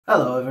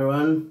Hello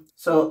everyone.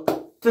 So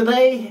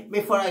today,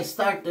 before I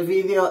start the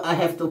video, I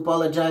have to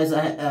apologize.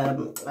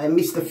 I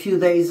missed a few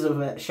days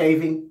of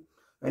shaving.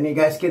 And you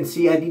guys can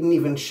see I didn't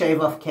even shave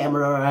off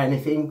camera or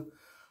anything.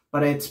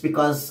 But it's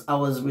because I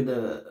was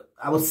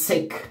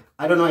sick.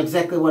 I don't know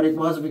exactly what it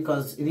was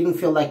because it didn't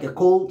feel like a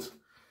cold.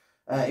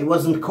 It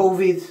wasn't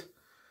COVID.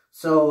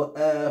 So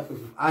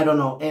I don't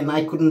know. And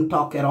I couldn't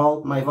talk at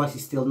all. My voice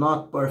is still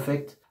not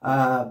perfect.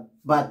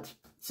 But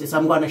since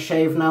I'm gonna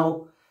shave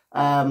now,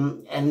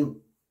 and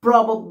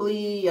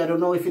probably, I don't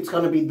know if it's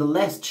gonna be the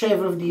last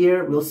shave of the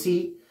year, we'll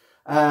see.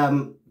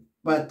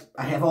 But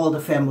I have all the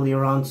family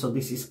around, so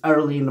this is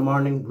early in the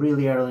morning,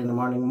 really early in the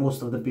morning.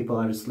 Most of the people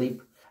are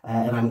asleep,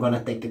 and I'm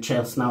gonna take the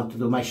chance now to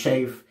do my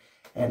shave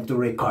and to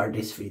record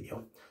this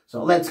video.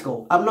 So let's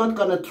go. I'm not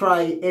gonna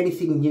try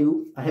anything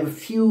new. I have a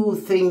few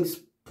things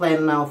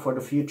planned now for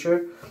the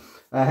future.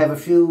 I have a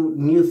few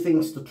new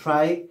things to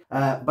try,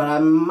 but I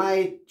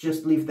might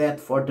just leave that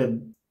for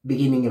the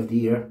beginning of the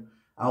year.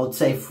 I would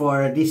say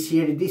for this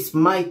year, this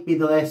might be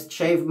the last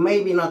shave.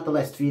 Maybe not the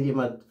last video,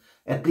 but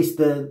at least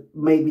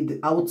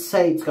I would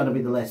say it's gonna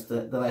be the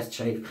last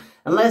shave,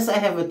 unless I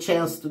have a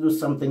chance to do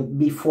something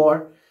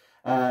before.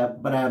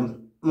 But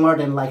more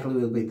than likely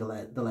will be the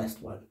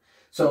last one.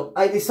 So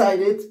I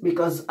decided,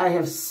 because I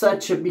have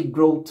such a big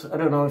growth. I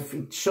don't know if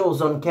it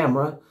shows on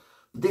camera.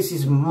 This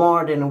is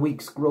more than a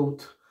week's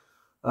growth.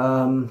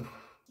 I'd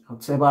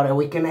say about a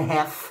week and a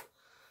half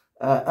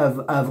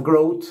of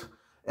growth.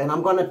 And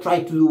I'm gonna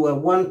try to do a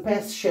 1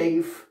 pass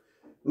shave,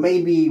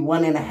 maybe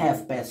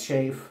 1.5 pass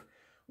shave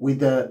with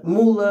the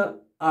Mühle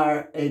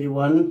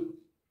R41.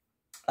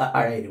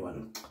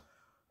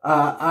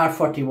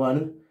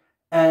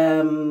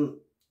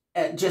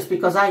 Just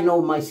because I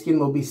know my skin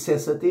will be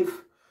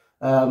sensitive,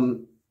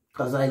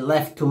 because I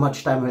left too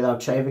much time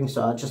without shaving.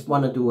 So I just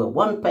want to do a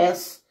 1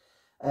 pass,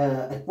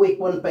 a quick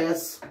 1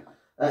 pass.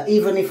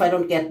 Even if I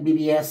don't get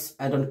BBS,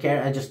 I don't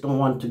care. I just don't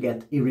want to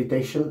get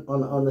irritation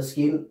on the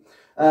skin.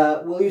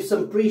 We'll use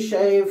some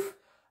pre-shave,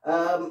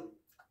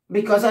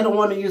 because I don't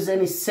want to use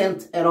any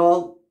scent at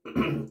all.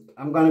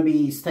 I'm going to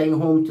be staying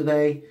home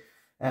today.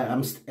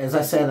 As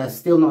I said, I'm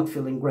still not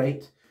feeling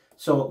great.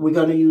 So we're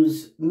going to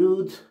use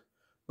NUDE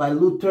by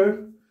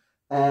Løthur.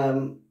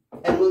 And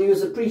we'll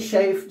use a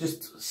pre-shave,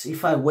 just to see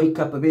if I wake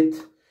up a bit.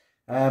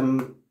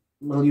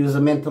 We'll use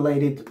a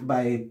mentholated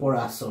by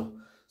Proraso.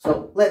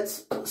 So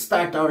let's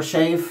start our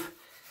shave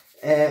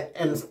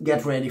and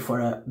get ready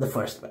for the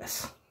first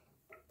pass.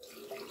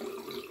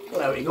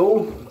 There we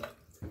go.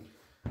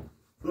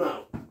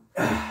 Now,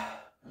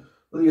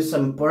 we'll use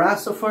some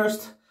Proraso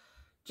first.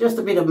 Just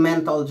a bit of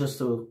menthol just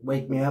to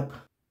wake me up.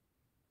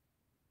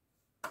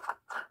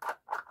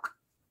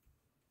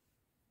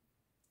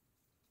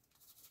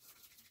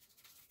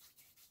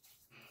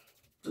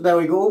 So there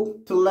we go.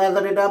 To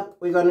lather it up,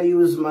 we're gonna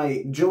use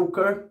my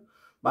Joker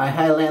by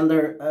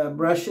Highlander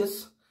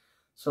brushes.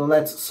 So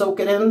let's soak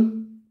it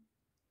in.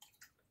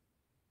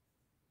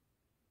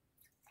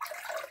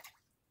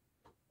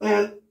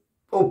 And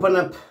open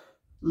up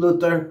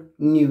Løthur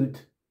Nude.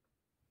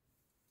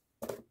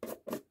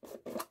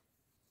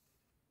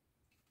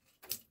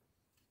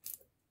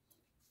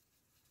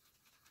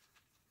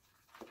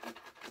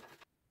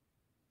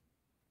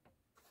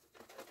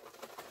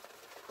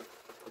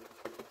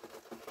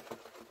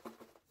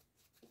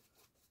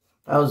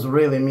 I was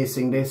really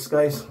missing this,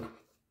 guys.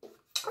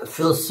 It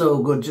feels so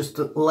good just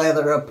to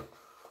lather up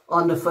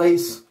on the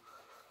face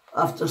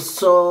after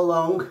so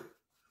long.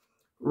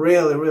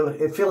 Really,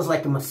 it feels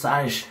like a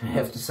massage, I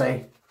have to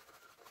say.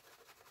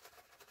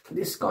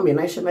 This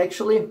combination,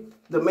 actually,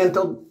 the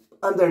menthol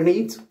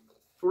underneath,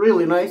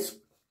 really nice.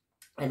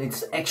 And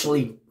it's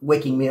actually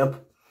waking me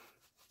up.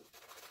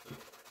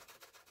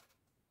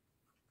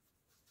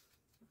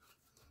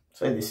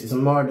 So this is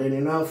more than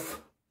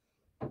enough.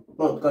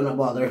 Not gonna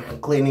bother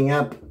cleaning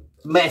up.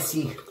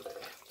 Messy.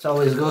 It's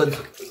always good.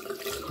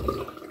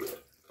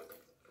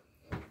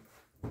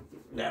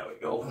 There we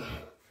go.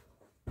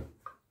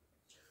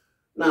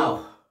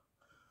 Now,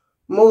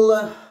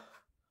 Mühle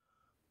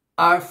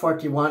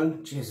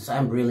R41. Jesus,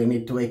 I really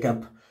need to wake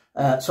up.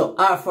 So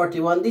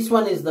R41. This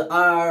one is the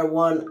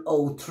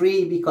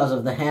R103 because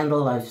of the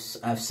handle.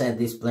 I've said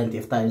this plenty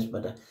of times,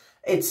 but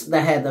it's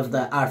the head of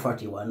the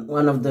R41.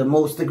 One of the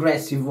most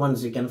aggressive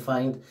ones you can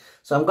find.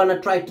 So I'm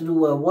gonna try to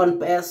do a 1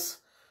 pass.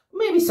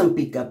 Maybe some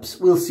pickups.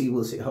 We'll see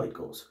how it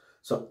goes.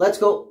 So let's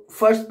go.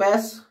 First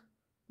pass,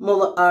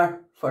 Mühle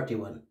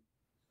R41.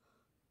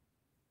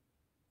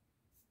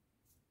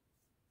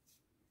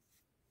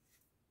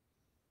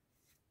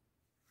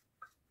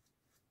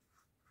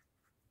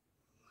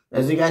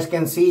 As you guys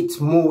can see,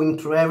 it's moving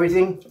through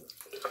everything.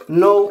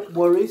 No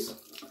worries.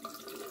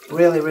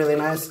 Really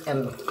nice.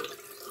 And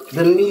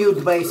the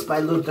nude base by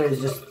Løthur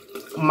is just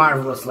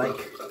marvelous, like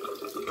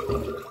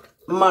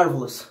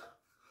marvelous.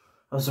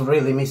 I was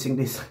really missing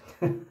this.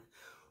 There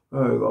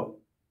we go.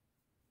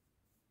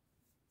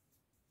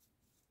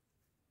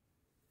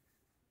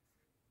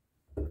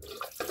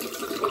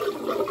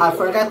 I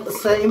forgot to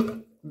say,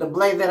 the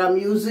blade that I'm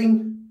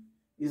using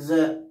is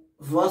a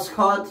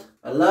Voskhod.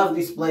 I love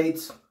these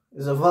blades.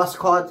 It's a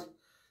Voskhod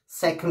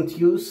second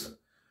use.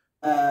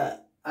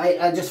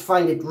 I just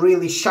find it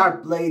really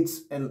sharp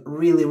blades and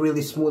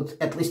really smooth.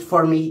 At least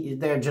for me,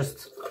 they're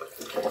just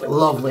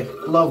lovely,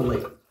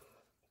 lovely.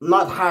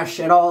 Not harsh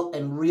at all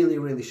and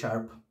really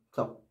sharp.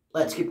 So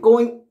let's keep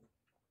going.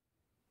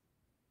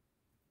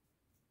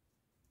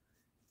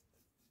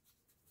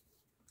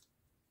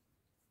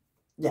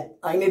 Yeah,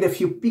 I need a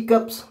few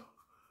pickups,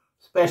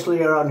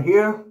 especially around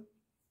here.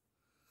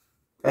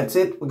 That's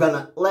it. We're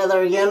gonna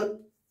leather again,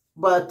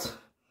 but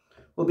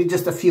will be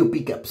just a few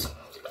pickups.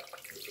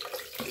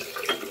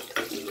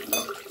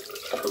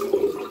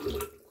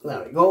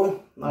 There we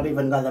go. Not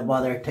even gonna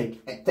bother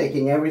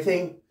taking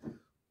everything.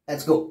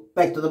 Let's go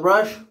back to the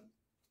brush.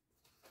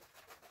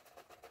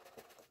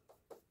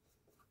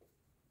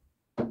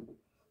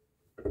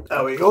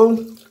 There we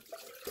go.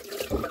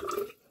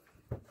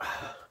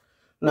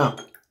 Now,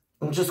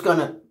 I'm just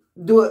gonna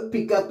do a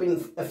pickup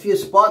in a few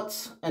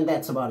spots, and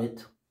that's about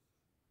it.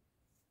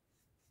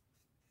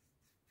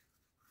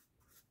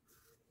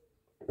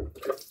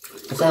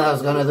 I said I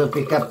was gonna do a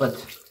pickup,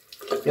 but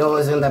you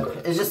always end up,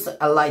 it's just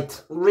a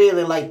light,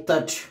 really light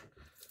touch,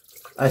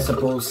 I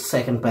suppose,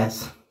 second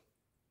pass.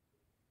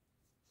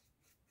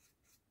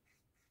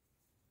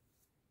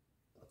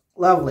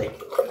 Lovely.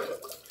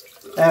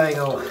 There we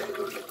go.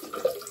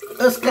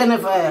 It's kind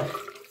of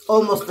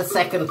almost a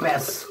second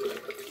pass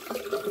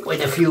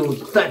with a few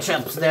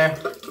touch-ups there,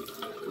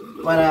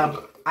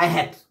 but I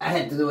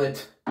had to do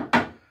it.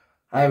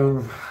 I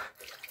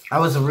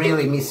was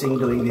really missing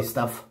doing this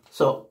stuff.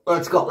 So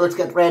let's go. Let's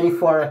get ready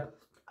for.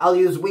 I'll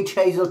use witch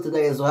hazel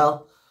today as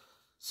well.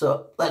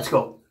 So let's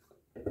go.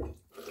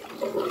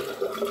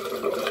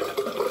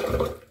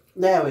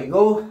 There we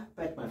go.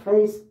 Pat my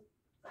face.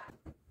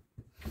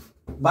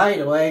 By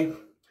the way,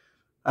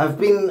 I've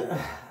been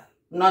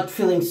not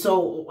feeling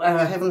so.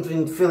 I haven't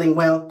been feeling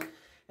well,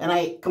 and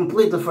I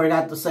completely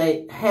forgot to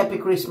say Happy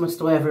Christmas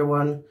to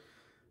everyone.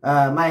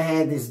 My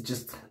head is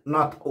just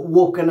not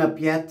woken up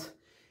yet,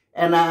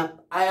 and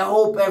I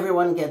hope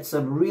everyone gets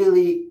a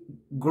really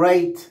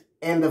great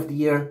end of the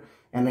year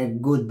and a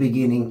good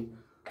beginning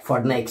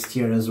for next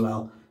year as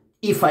well,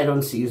 if I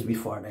don't see you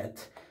before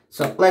that.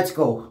 So let's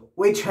go.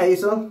 Witch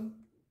hazel.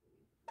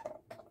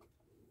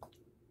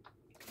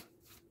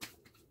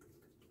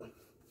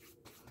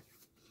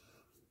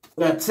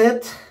 That's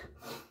it.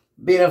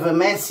 Bit of a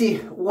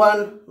messy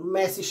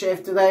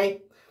shave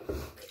today,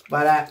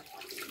 but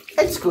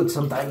it's good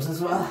sometimes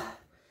as well.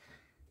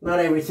 Not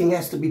everything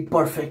has to be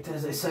perfect,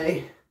 as I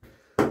say.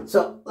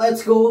 So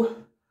let's go.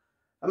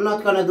 I'm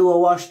not gonna do a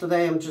wash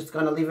today. I'm just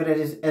gonna leave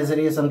it as it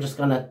is. I'm just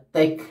gonna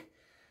take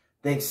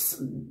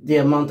the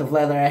amount of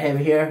leather I have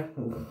here.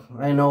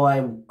 I know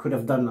I could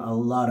have done a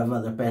lot of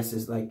other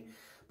passes,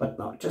 but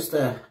no, just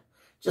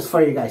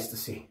for you guys to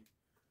see.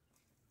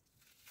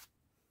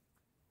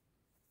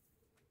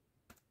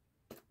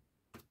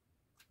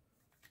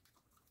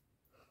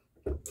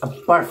 A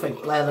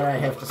perfect leather, I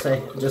have to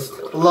say. Just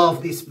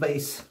love this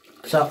base.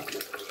 So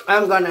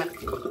I'm gonna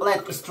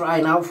let this dry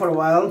now for a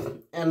while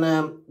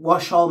and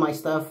wash all my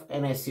stuff,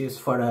 and I use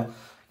for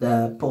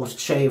the post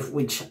shave,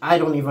 which I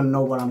don't even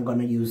know what I'm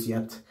gonna use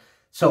yet.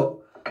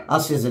 So I'll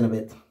see you in a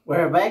bit.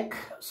 We're back.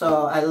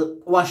 So I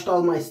washed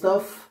all my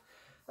stuff.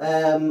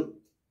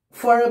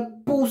 For a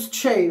post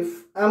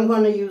shave, I'm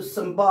gonna use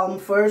some balm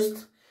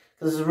first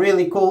because it's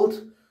really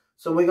cold.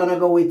 So we're gonna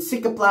go with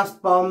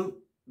Cicaplast Balm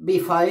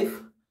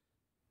B5.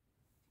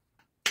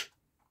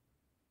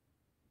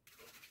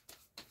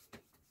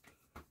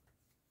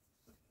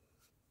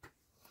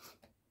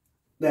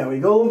 There we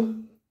go.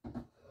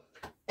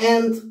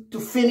 And to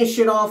finish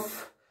it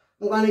off,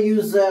 I'm gonna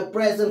use a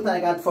present I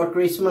got for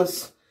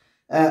Christmas.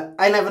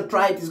 I never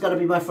tried. It's gonna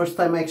be my first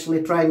time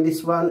actually trying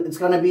this one. It's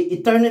gonna be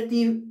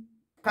Eternity,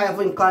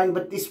 Calvin Klein,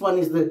 but this one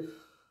is the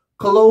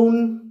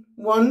Cologne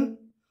one.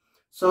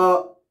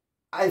 So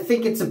I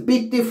think it's a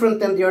bit different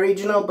than the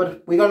original,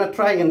 but we're gonna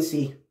try and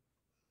see.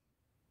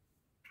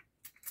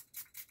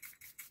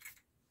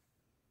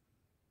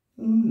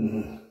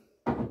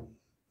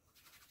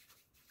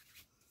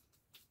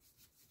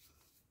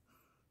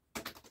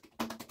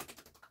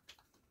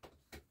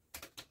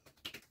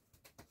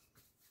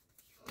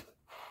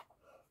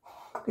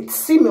 It's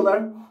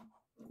similar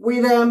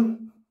with a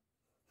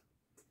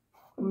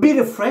bit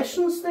of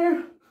freshness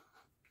there.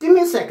 Give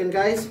me a second,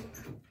 guys.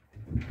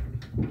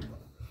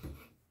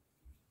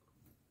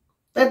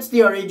 That's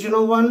the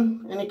original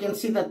one, and you can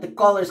see that the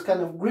color is kind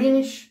of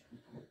greenish.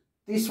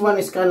 This one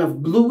is kind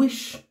of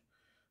bluish.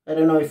 I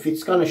don't know if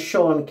it's gonna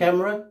show on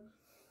camera,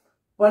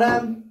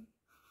 but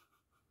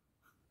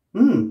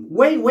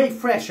way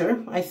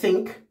fresher, I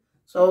think.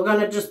 So we're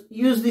gonna just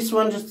use this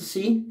one just to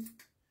see.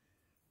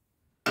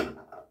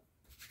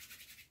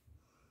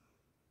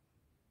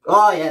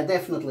 Oh yeah,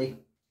 definitely.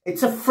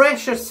 It's a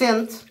fresher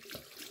scent.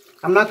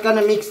 I'm not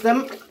gonna mix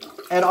them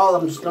at all.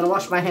 I'm just gonna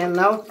wash my hand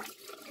now.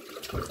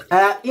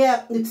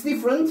 Yeah, it's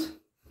different.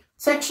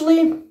 It's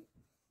actually...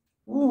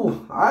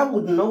 Ooh, I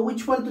wouldn't know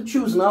which one to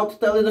choose now, to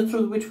tell you the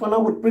truth, which one I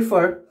would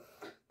prefer.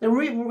 They're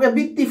a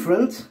bit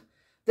different.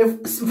 They're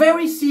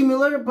very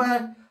similar,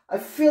 but I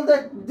feel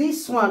that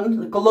this one,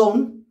 the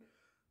cologne,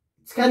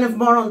 it's kind of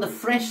more on the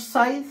fresh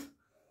side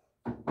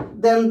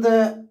than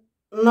the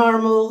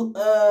normal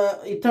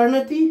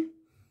Eternity.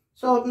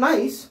 So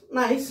nice.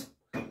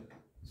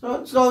 So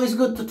it's always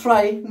good to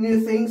try new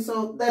things.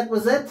 So that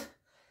was it.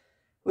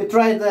 We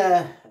tried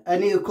a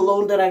new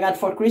cologne that I got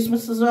for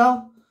Christmas as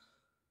well.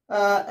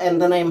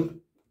 And the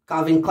name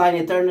Calvin Klein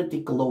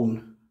Eternity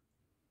Cologne.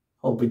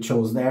 Hope it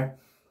shows there.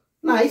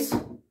 Nice.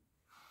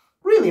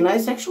 Really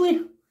nice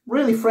actually.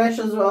 Really fresh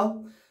as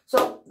well.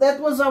 So that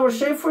was our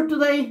shave for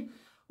today.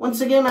 Once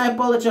again, I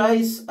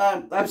apologize.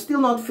 I'm still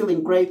not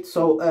feeling great.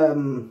 So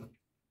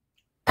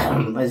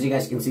as you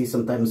guys can see,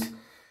 sometimes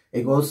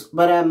it goes.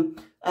 But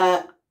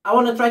I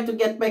want to try to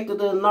get back to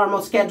the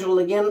normal schedule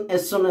again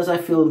as soon as I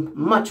feel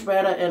much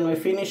better and we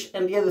finish.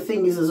 And the other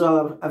thing is as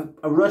well,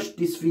 I rushed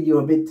this video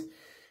a bit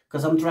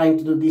because I'm trying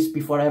to do this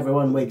before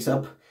everyone wakes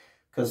up,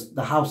 because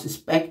the house is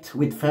packed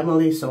with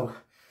family, so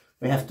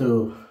we have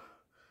to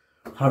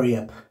hurry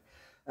up.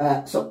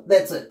 So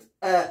that's it.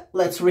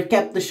 Let's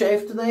recap the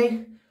shave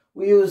today.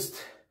 We used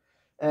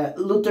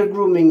Løthur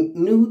Grooming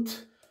NUDE.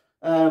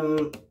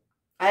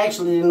 I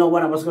actually didn't know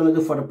what I was going to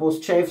do for the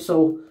post shave,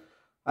 so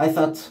I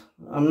thought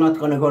I'm not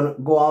going to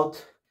go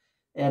out,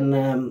 and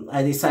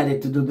I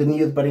decided to do the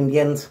NUDE, but in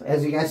the end,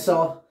 as you guys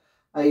saw,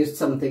 I used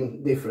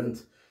something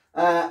different.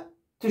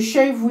 To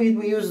shave with,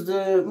 we used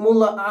the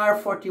Mühle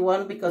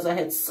R41 because I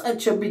had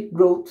such a big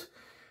growth,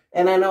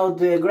 and I know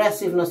the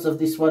aggressiveness of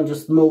this one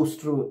just mows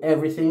through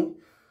everything.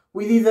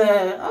 We did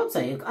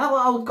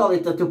I would call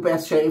it a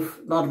 2-pass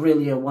shave, not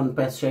really a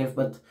 1-pass shave,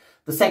 but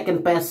the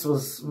second pass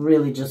was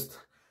really just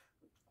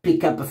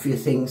pick up a few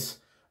things.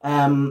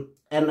 And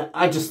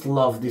I just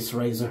love this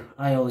razor.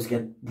 I always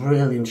get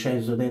brilliant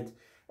shaves with it.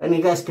 And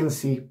you guys can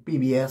see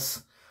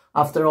PBS.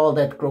 After all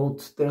that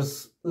growth,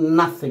 there's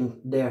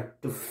nothing there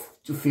to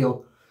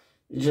feel.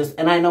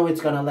 And I know it's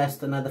gonna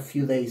last another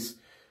few days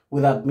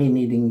without me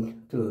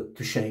needing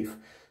to shave.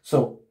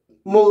 So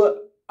Mühle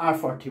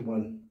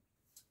R41.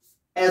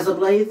 As a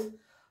blade,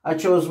 I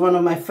chose one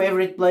of my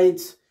favorite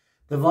blades,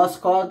 the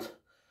Voskhod.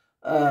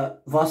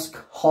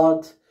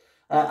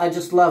 I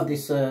just love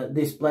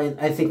this blade.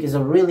 I think it's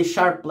a really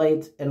sharp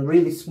blade and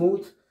really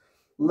smooth.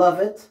 Love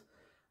it.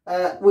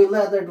 We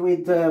leathered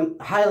with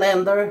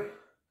Highlander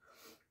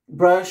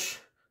brush,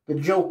 the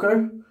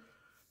Joker.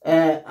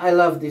 I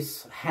love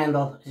this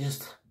handle. It's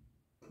just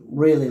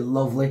really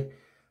lovely.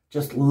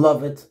 Just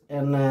love it,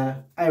 and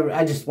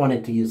I just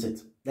wanted to use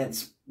it.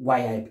 That's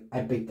why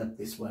I picked up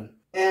this one.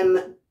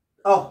 And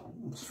oh,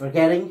 I was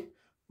forgetting,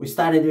 we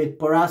started with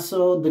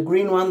Proraso, the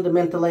green one, the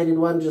mentholated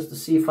one, just to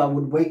see if I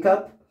would wake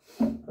up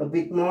a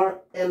bit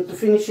more. And to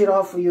finish it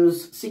off, we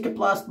use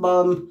Cicaplast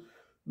Balm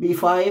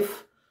B5,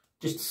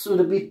 just to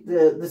soothe a bit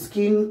the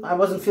skin. I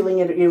wasn't feeling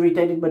it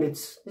irritated, but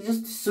it's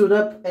just to soothe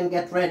up and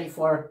get ready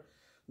for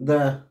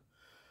the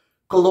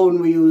cologne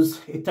we use,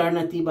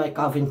 Eternity by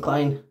Calvin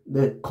Klein,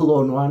 the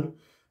cologne one,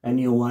 a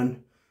new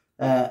one.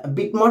 A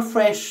bit more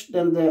fresh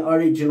than the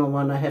original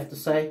one, I have to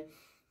say.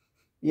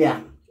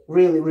 Yeah,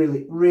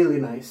 really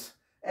nice.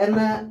 And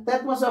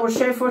that was our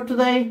shave for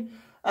today.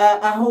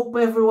 I hope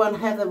everyone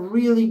had a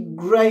really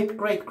great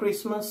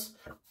Christmas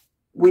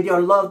with your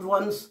loved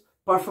ones,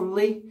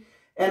 preferably.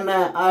 And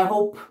I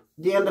hope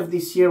the end of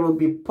this year will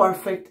be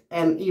perfect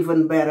and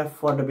even better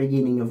for the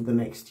beginning of the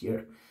next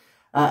year.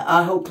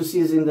 I hope to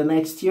see us in the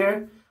next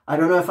year. I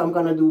don't know if I'm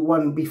going to do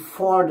one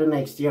before the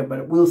next year,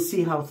 but we'll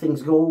see how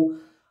things go,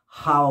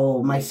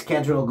 how my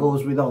schedule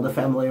goes with all the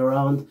family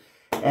around.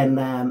 And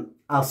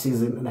I'll see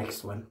you in the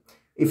next one.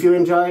 If you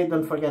enjoyed,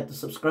 don't forget to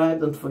subscribe.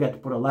 Don't forget to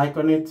put a like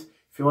on it.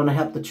 If you want to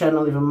help the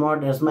channel even more,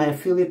 there's my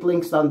affiliate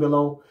links down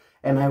below.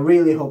 And I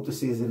really hope to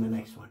see you in the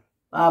next one.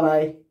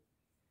 Bye-bye.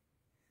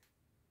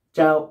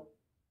 Ciao.